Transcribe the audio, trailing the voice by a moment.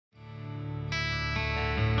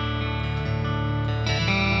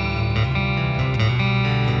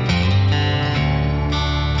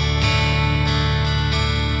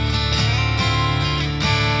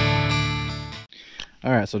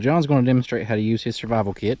Alright, so John's going to demonstrate how to use his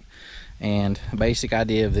survival kit. And the basic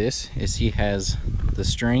idea of this is he has the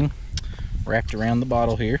string wrapped around the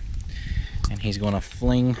bottle here, and he's going to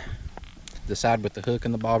fling the side with the hook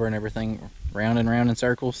and the bobber and everything round and round in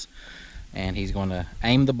circles, and he's going to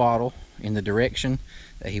aim the bottle in the direction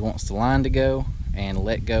that he wants the line to go and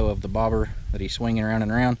let go of the bobber that he's swinging around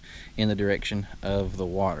and around in the direction of the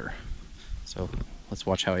water. So let's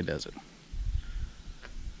watch how he does it.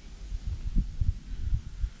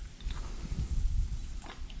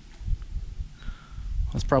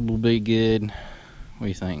 That's probably good, what do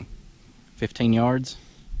you think, 15 yards?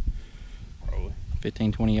 Probably.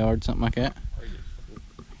 15, 20 yards, something like that?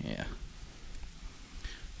 Yeah.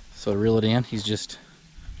 So to reel it in, he's just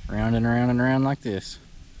round and around and around like this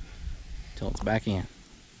until it's back in.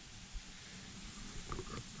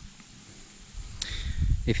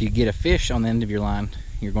 If you get a fish on the end of your line,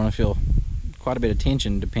 you're going to feel quite a bit of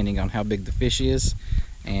tension depending on how big the fish is,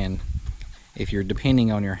 and if you're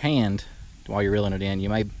depending on your hand while you're reeling it in, you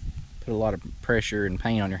may put a lot of pressure and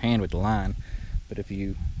pain on your hand with the line. But if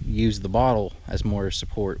you use the bottle as more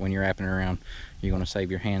support when you're wrapping it around, you're going to save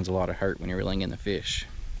your hands a lot of hurt when you're reeling in the fish.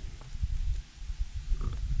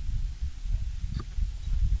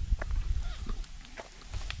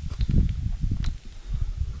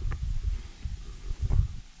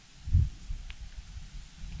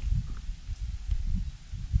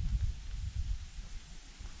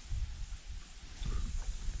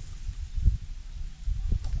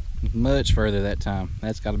 Much further that time.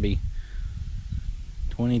 That's got to be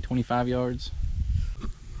 20, 25 yards.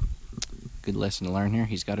 Good lesson to learn here.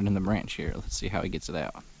 He's got it in the branch here. Let's see how he gets it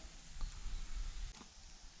out.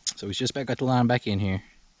 So he's just got the line back in here.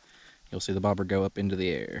 You'll see the bobber go up into the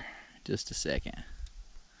air. Just a second.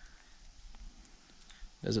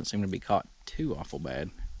 Doesn't seem to be caught too awful bad.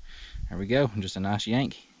 There we go. Just a nice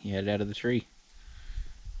yank. He had it out of the tree.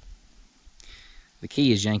 The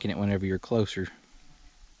key is yanking it whenever you're closer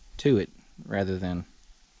to it rather than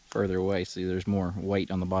further away, so there's more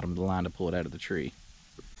weight on the bottom of the line to pull it out of the tree.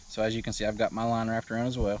 So as you can see, I've got my line wrapped around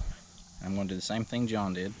as well. I'm going to do the same thing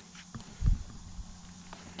John did.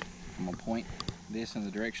 I'm going to point this in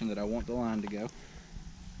the direction that I want the line to go,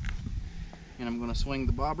 and I'm going to swing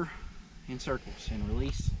the bobber in circles and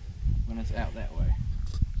release when it's out that way.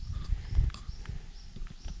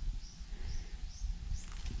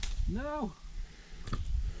 No!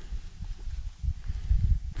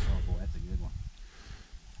 Oh boy, that's a good one.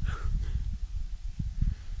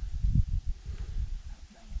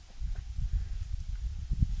 Dang it.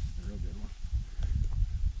 That's a real good one.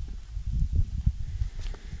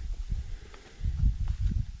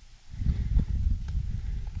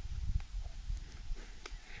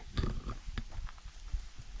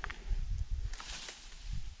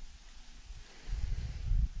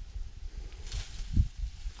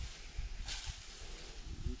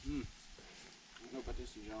 I don't know about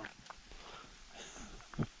this one, John.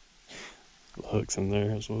 The hook's in there,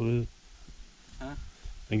 that's what it is. Huh? I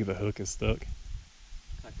think the hook is stuck. Looks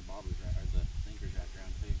like the bobber's right, or the sinker's wrapped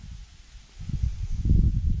around too.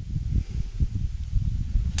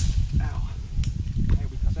 Ow. There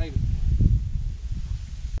we go. Save it.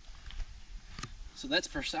 So that's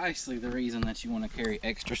precisely the reason that you want to carry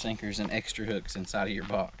extra sinkers and extra hooks inside of your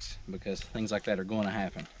box, because things like that are going to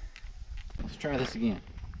happen. Let's try this again.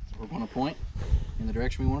 So we're going to point in the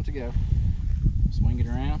direction we want it to go. Swing it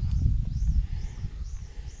around.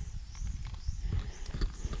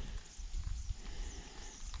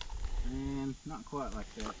 And not quite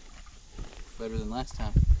like that. Better than last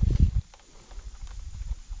time.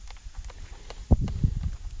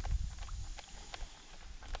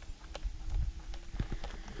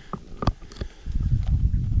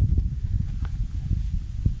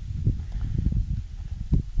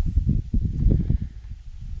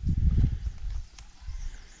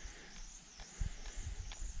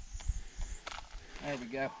 There we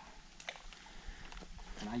go.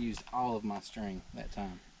 And I used all of my string that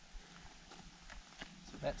time.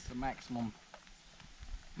 So that's the maximum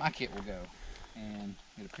my kit will go. And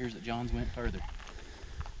it appears that John's went further.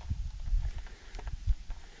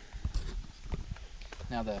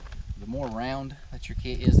 Now the more round that your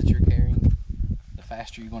kit is that you're carrying, the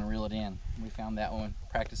faster you're going to reel it in. We found that one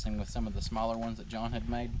practicing with some of the smaller ones that John had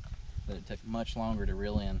made, that it took much longer to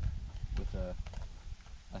reel in with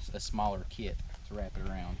a smaller kit to wrap it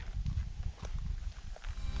around.